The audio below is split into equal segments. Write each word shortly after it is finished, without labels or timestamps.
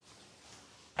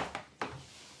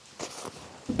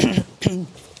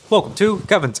Welcome to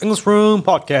Kevin's English Room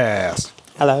Podcast.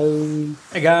 Hello.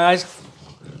 Hey guys.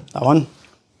 That one.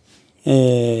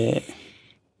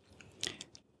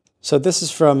 So this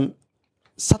is from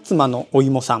薩摩のお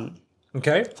芋さん。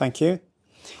Okay. Thank you.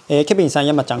 ケビンさん、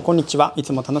山ちゃん、こんにちは。い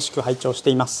つも楽しく拝聴して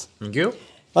います。Thank you.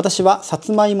 私はさ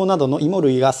つまいもなどの芋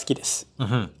類が好きです。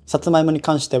さつまいもに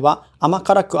関しては甘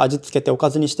辛く味付けておか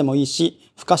ずにしてもいい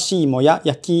し、ふかし芋や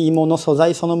焼き芋の素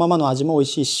材そのままの味も美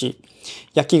味しいし、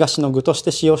焼き菓子の具とし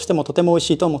て使用してもとても美味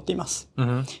しいと思っています。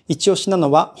一押しな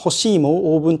のは干し芋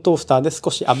をオーブントースターで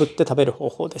少し炙って食べる方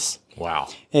法です。Wow.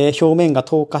 表面が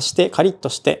透過してカリッと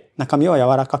して中身は柔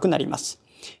らかくなります。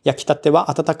焼きたては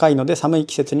温かいので寒い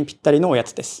季節にぴったりのおや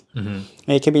つです。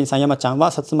ケビンさん、山ちゃん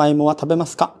はさつまいもは食べま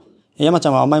すか？山ちゃ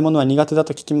んは甘いものは苦手だ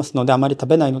と聞きますのであまり食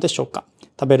べないのでしょうか？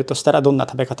食べるとしたらどんな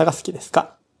食べ方が好きです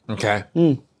か？ Okay.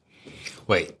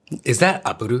 Wait, is that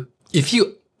aburu? If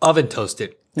you oven toast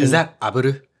it, is that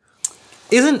aburu?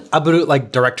 Isn't aburu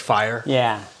like direct fire?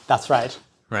 Yeah, that's right.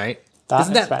 Right? That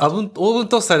Isn't is that right. オーブン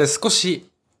トースターで少し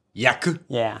焼く?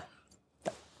 Yeah.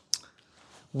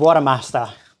 What a master.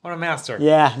 What a master.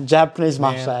 Yeah, Japanese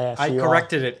Man, master. Yes, I you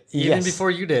corrected are. it even Yes. before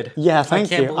you did. Yeah, thank I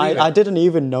can't you. believe I it. didn't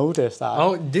even notice that.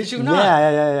 Oh, did you not?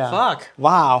 Yeah. Fuck.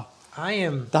 Wow, I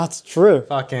am that's true.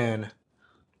 fucking...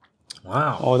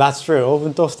 Wow. Oh, that's true. オーブ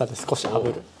ントースターで少し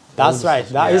炙る。That's right.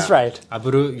 That is right.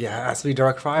 Aburu, yeah, it has to be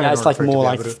direct fire. Yeah, in it's order like for it to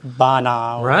more be like aburu.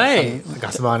 burner. Or Right.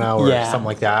 Gasbana or Yeah. something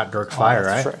like that. Direct fire,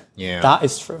 that's right? true. Yeah. That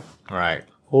is true. Right.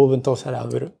 オーブントースター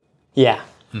で炙る。Yeah.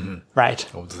 Right.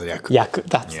 焼焼く。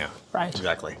That's Yeah. right.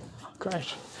 Exactly.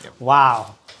 Great.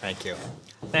 Wow. Thank you.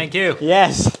 Thank you.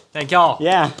 Yes. Thank y'all.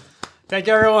 Yeah. Thank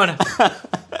you, everyone.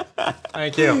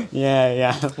 Thank you.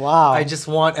 Yeah. Wow. I just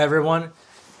want everyone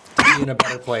to be in a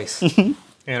better place. You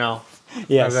know?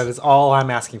 Yes. That is all I'm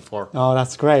asking for. Oh,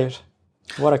 that's great.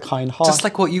 What a kind heart. Just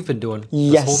like what you've been doing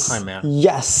yes. this whole time, man.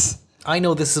 Yes. I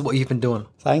know this is what you've been doing.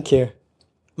 Thank you.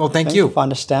 Well, thank Thank you. for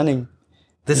understanding.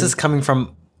 This is coming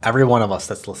from every one of us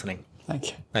that's listening. Thank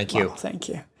you. Thank you. Wow, thank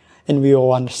you. And we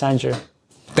all understand you.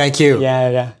 Thank you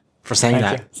Yeah. for saying Thank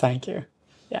that. you. Thank you.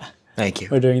 Yeah. Thank you.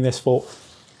 We're doing this for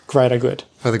greater good.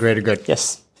 For the greater good.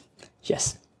 Yes.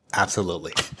 Yes.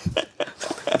 Absolutely.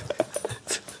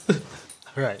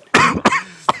 All right.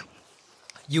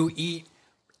 You eat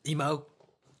emo?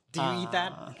 Do you eat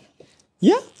that?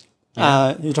 Yeah.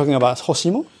 You're talking about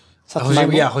hoshimo?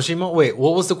 Hoshimo? Yeah, hoshimo. Wait,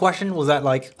 what was the question? Was that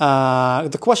like...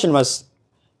 The question was,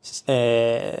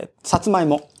 さつまい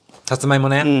も。さつまいも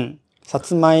ね。さ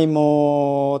つまい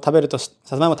も食べるとさ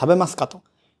つまいも食べますかと。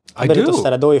食べるとした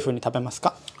らどういう風に食べます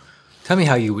か？ Tell me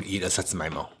how you would eat a さつまい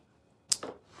も.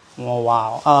 Oh,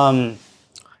 wow.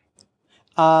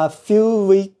 A few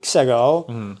weeks ago,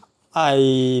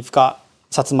 I've got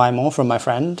さつまいも from my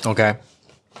friend. Okay.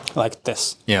 Like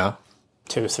this. Yeah.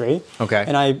 2, 3. Okay.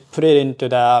 And I put it into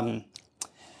the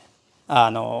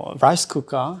rice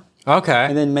cooker. Okay.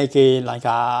 And then make it like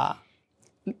a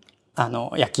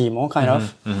焼き芋 kind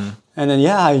of. And then,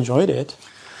 yeah, I enjoyed it.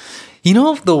 You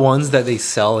know the ones that they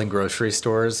sell in grocery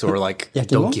stores or like Yakimo?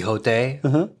 Don Quixote?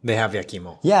 They have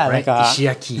yakimo. Yeah, right? like a...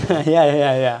 Ishiyaki.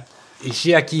 Yeah.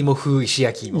 Ishiyaki-imo fu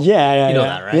ishiyaki-imo. Yeah. You know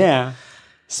that, right? Yeah.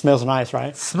 Smells nice,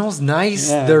 right? Smells nice.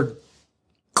 Yeah. They're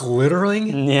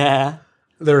glittering. Yeah.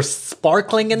 They're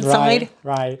sparkling inside.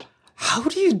 Right. How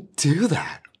do you do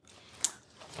that?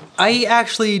 I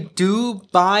actually do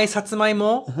buy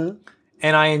satsumaimo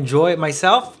and I enjoy it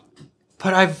myself,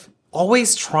 but I've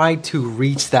always tried to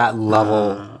reach that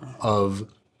level of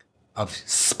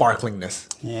sparklingness,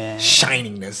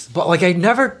 shiningness, but like I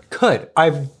never could.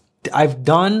 I've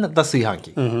done the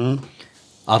suihanki,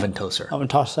 oven toaster,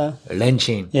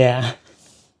 lenchin, Yeah.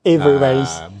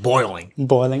 Everybody's boiling.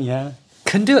 boiling, yeah.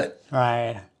 Couldn't do it.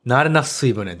 Right. Not enough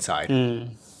suibun inside.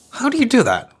 How do you do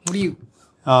that? What do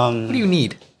you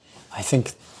need? I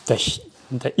think the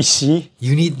ishi.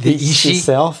 You need the ishi?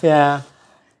 itself, yeah.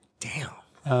 Damn.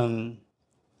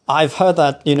 I've heard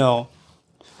that,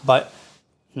 but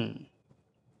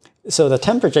so the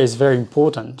temperature is very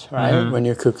important, right? When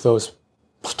you cook those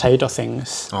potato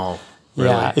things. Oh, really?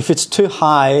 Yeah. If it's too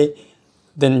high,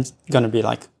 then it's gonna be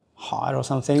like hot or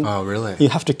something. Oh, really? You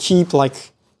have to keep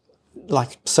like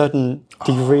certain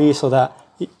degree so that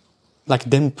like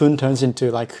denpun turns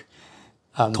into like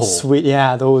sweet.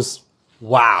 Yeah, those.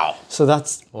 Wow. So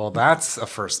that's a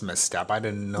first misstep. I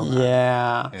didn't know that.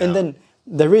 Yeah. And then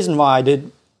the reason why I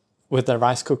did with the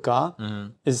rice cooker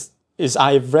is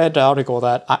I read the article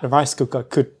that a rice cooker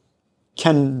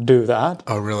can do that.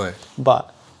 Oh, really?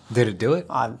 But did it do it?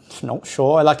 I'm not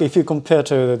sure. Like if you compare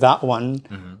to that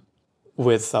one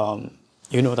with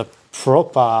the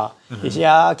proper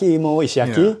ishiyaki mo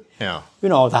ishiyaki, Yeah.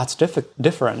 that's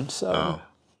different. So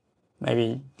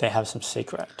maybe they have some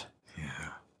secret.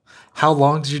 How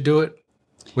long did you do it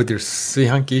with your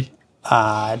suihanki?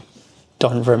 I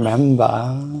don't remember.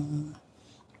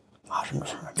 I don't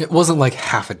remember. It wasn't like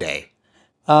half a day.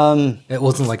 It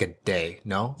wasn't like a day,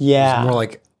 no? Yeah. It was more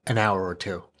like an hour or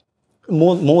two.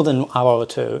 More than an hour or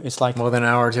two. It's like More than an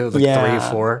hour or two? Like 3 or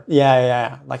 4?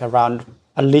 Yeah. Like around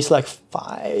at least like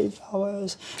 5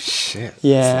 hours. Shit.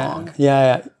 Yeah. That's long.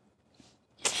 Yeah.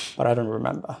 But I don't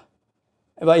remember.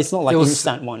 But it's not like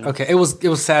instant one. Okay, it was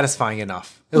satisfying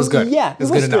enough. It was good. Yeah, it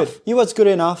was good enough. It was good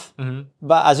enough.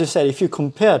 But as you said, if you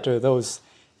compare to those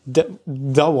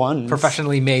the ones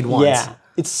Professionally made ones. yeah,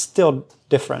 it's still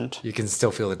different. You can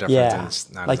still feel the difference. And Yeah,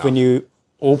 it's not like enough. when you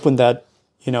open that,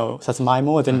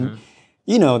 satsumaimo, then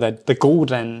that the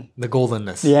golden, The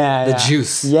goldenness. yeah, The yeah.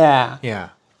 juice. Yeah, Yeah.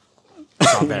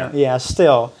 It's not there. yeah.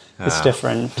 Still, it's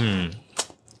different.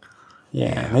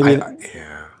 Yeah, maybe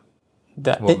Yeah.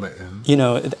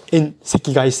 in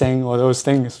sekigaisen or those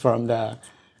things from the,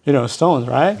 stones,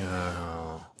 right?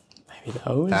 Maybe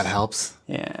those. That helps.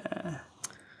 Yeah.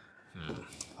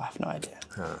 I have no idea.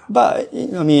 But,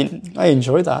 I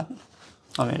enjoyed that.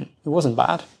 It wasn't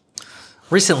bad.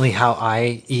 Recently, how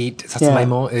I eat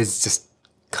satsumaimo is just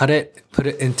cut it, put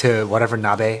it into whatever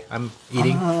nabe I'm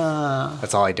eating.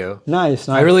 That's all I do. Nice.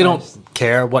 I really don't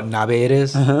care what nabe it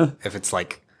is. If it's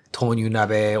like tonyu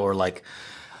nabe or like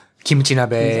kimchi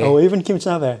nabe, Oh, even kimchi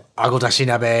nabe. agodashi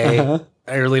nabe.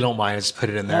 I really don't mind. I just put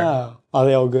it in there. Oh, are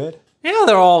they all good? Yeah,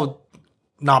 they're all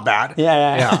not bad.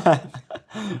 Yeah.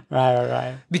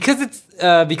 Right.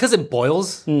 Because it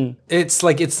boils. It's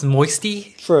like it's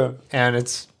moisty True. and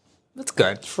it's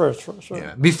good. True.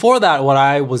 Yeah. Before that, what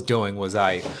I was doing was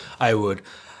I would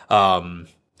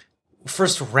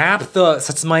first wrap the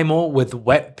satsumaimo with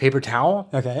wet paper towel.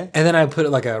 Okay. And then I put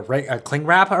like a cling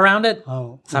wrap around it.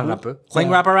 Oh. Cling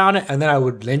wrap around it, and then I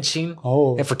would lynching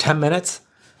it for 10 minutes,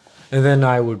 and then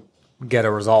I would get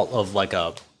a result of like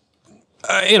a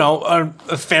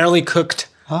fairly cooked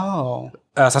Oh,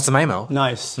 satsumaimo.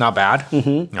 nice. Not bad.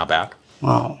 Not bad.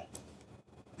 Wow.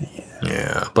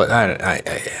 Yeah, but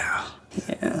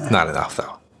not enough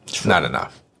though. Not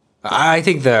enough. I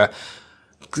think the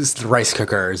rice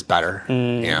cooker is better.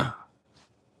 Yeah.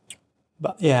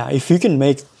 But yeah, if you can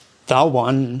make that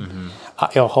one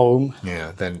at your home,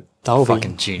 Yeah, then That would be-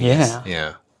 fucking genius.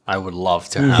 yeah. I would love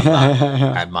to have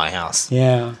that at my house.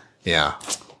 yeah, Yeah.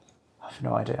 I have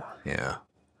no idea. Yeah.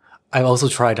 I've also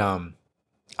tried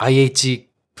IH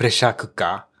pressure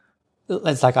cooker.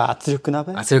 It's like a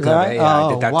atsurukunabe. Atsurukunabe, yeah, I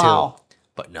did that wow. too.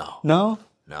 But no. No?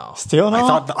 No. Still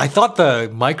no? I thought the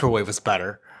microwave was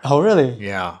better. Oh, really?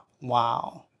 Yeah.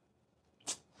 Wow.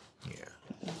 Yeah.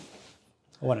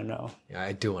 I want to know. Yeah,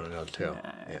 I do want to know too.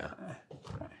 Yeah.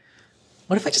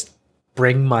 What if I just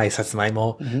bring my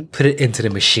satsumaimo, put it into the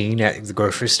machine at the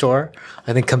grocery store,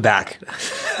 and then come back?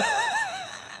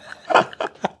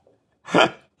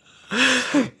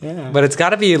 Yeah. But it's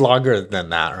got to be longer than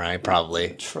that, right?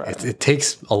 Probably. True. It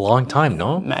takes a long time,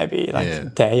 no? Maybe like Yeah. a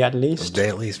day at A least. day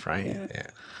at least, right? Yeah.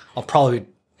 I'll probably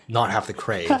not have the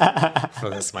crave for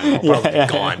this. I'll probably be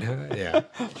gone. Yeah.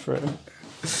 True.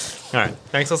 All right.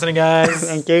 Thanks for listening, guys.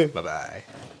 Thank you. Bye-bye.